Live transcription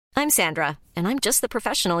I'm Sandra, and I'm just the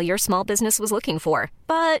professional your small business was looking for.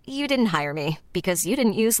 But you didn't hire me because you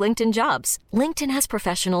didn't use LinkedIn Jobs. LinkedIn has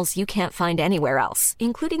professionals you can't find anywhere else,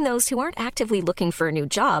 including those who aren't actively looking for a new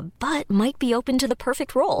job, but might be open to the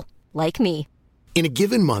perfect role, like me. In a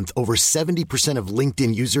given month, over 70% of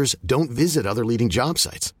LinkedIn users don't visit other leading job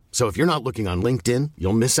sites. So if you're not looking on LinkedIn,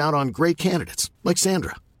 you'll miss out on great candidates like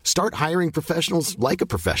Sandra. Start hiring professionals like a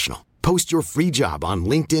professional. Post your free job on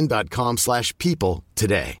linkedin.com/people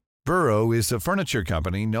today. Burrow is a furniture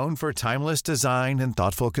company known for timeless design and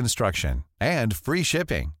thoughtful construction and free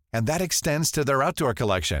shipping, and that extends to their outdoor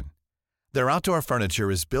collection. Their outdoor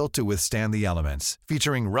furniture is built to withstand the elements,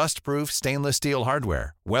 featuring rust-proof stainless steel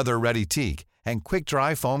hardware, weather-ready teak, and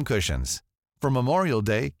quick-dry foam cushions. For Memorial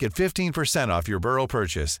Day, get 15% off your Burrow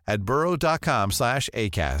purchase at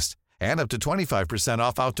burrow.com/ACAST and up to 25%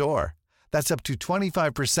 off outdoor. That's up to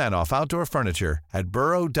 25% off outdoor furniture at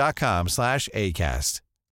burrow.com/ACAST.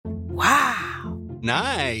 Wow.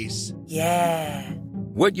 Nice. Yeah.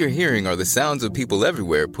 What you're hearing are the sounds of people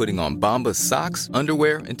everywhere putting on Bombas socks,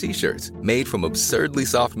 underwear, and T-shirts made from absurdly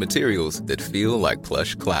soft materials that feel like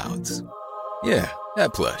plush clouds. Yeah,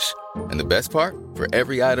 that plush. And the best part? For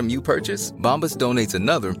every item you purchase, Bombas donates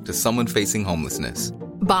another to someone facing homelessness.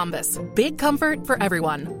 Bombas. Big comfort for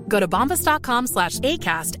everyone. Go to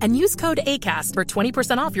bombas.com/ACAST and use code ACAST for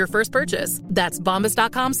 20% off your first purchase. That's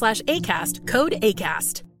bombas.com/ACAST. Code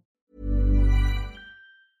ACAST.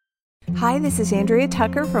 Hi, this is Andrea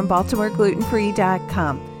Tucker from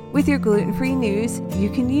BaltimoreGlutenFree.com with your gluten-free news you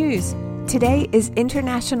can use. Today is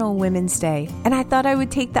International Women's Day, and I thought I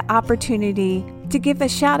would take the opportunity to give a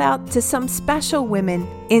shout out to some special women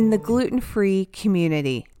in the gluten-free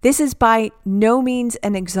community. This is by no means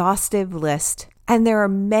an exhaustive list, and there are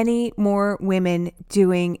many more women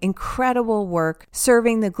doing incredible work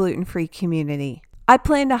serving the gluten-free community. I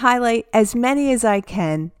plan to highlight as many as I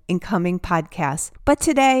can in coming podcasts, but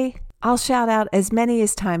today I'll shout out as many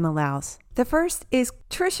as time allows. The first is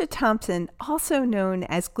Trisha Thompson, also known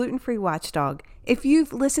as Gluten-Free Watchdog. If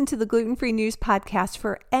you've listened to the Gluten-Free News podcast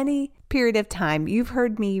for any period of time, you've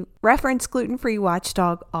heard me reference Gluten-Free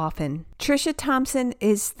Watchdog often. Trisha Thompson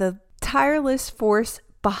is the tireless force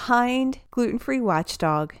behind Gluten-Free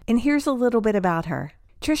Watchdog, and here's a little bit about her.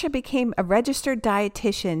 Trisha became a registered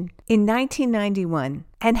dietitian in 1991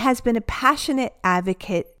 and has been a passionate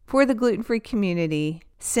advocate for the gluten-free community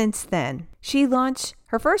since then. She launched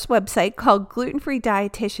her first website called Gluten Free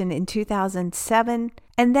Dietitian in 2007,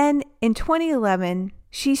 and then in 2011,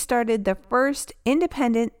 she started the first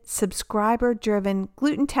independent, subscriber-driven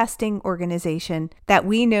gluten testing organization that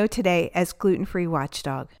we know today as Gluten Free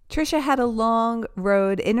Watchdog. Trisha had a long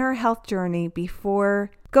road in her health journey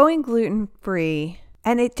before going gluten-free,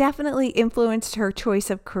 and it definitely influenced her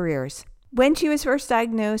choice of careers. When she was first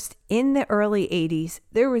diagnosed in the early 80s,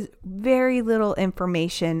 there was very little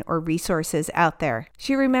information or resources out there.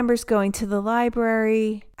 She remembers going to the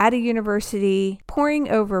library, at a university, poring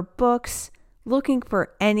over books, looking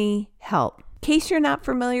for any help. In case you're not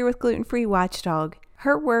familiar with Gluten-Free Watchdog,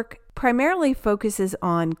 her work primarily focuses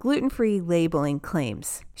on gluten-free labeling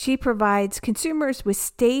claims. She provides consumers with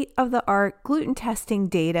state-of-the-art gluten testing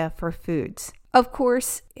data for foods. Of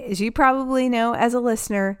course, as you probably know as a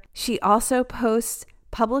listener, she also posts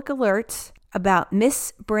public alerts about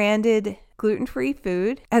misbranded gluten-free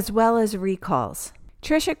food as well as recalls.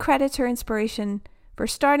 Trisha credits her inspiration for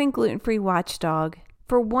starting Gluten-Free Watchdog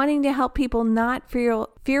for wanting to help people not feel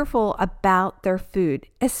fearful about their food,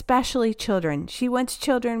 especially children. She wants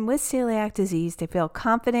children with celiac disease to feel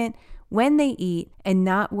confident when they eat and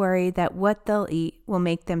not worry that what they'll eat will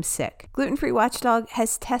make them sick. Gluten-Free Watchdog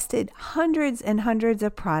has tested hundreds and hundreds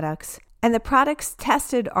of products, and the products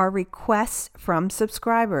tested are requests from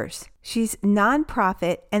subscribers. She's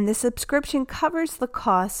nonprofit, and the subscription covers the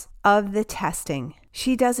costs of the testing.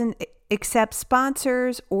 She doesn't accept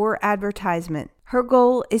sponsors or advertisement. Her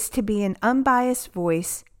goal is to be an unbiased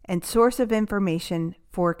voice and source of information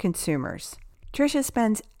for consumers. Trisha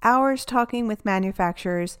spends hours talking with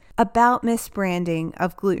manufacturers about misbranding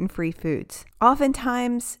of gluten-free foods.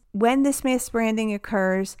 Oftentimes, when this misbranding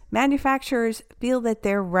occurs, manufacturers feel that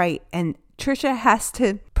they're right, and Trisha has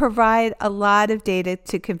to provide a lot of data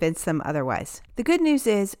to convince them otherwise. The good news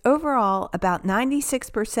is, overall, about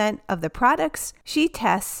 96% of the products she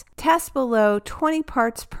tests test below 20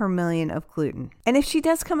 parts per million of gluten. And if she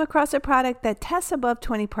does come across a product that tests above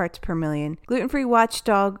 20 parts per million, Gluten-Free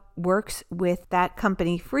Watchdog works with that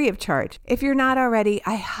company free of charge. If you're not already,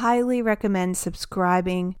 I highly recommend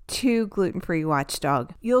subscribing to Gluten-Free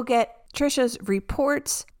Watchdog. You'll get Trisha's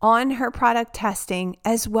reports on her product testing,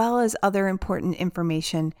 as well as other important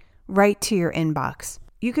information right to your inbox.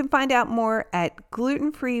 You can find out more at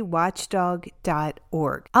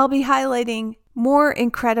glutenfreewatchdog.org. I'll be highlighting more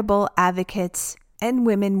incredible advocates and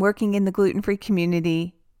women working in the gluten-free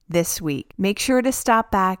community this week. Make sure to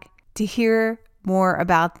stop back to hear more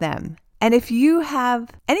about them. And if you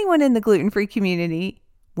have anyone in the gluten-free community,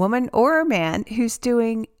 woman or man, who's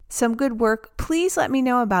doing some good work, please let me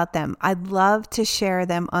know about them. I'd love to share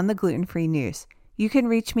them on the Gluten-Free News. You can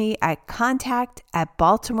reach me at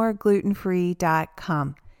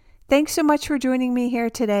contact@baltimoreglutenfree.com. Thanks so much for joining me here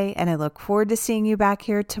today, and I look forward to seeing you back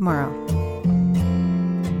here tomorrow.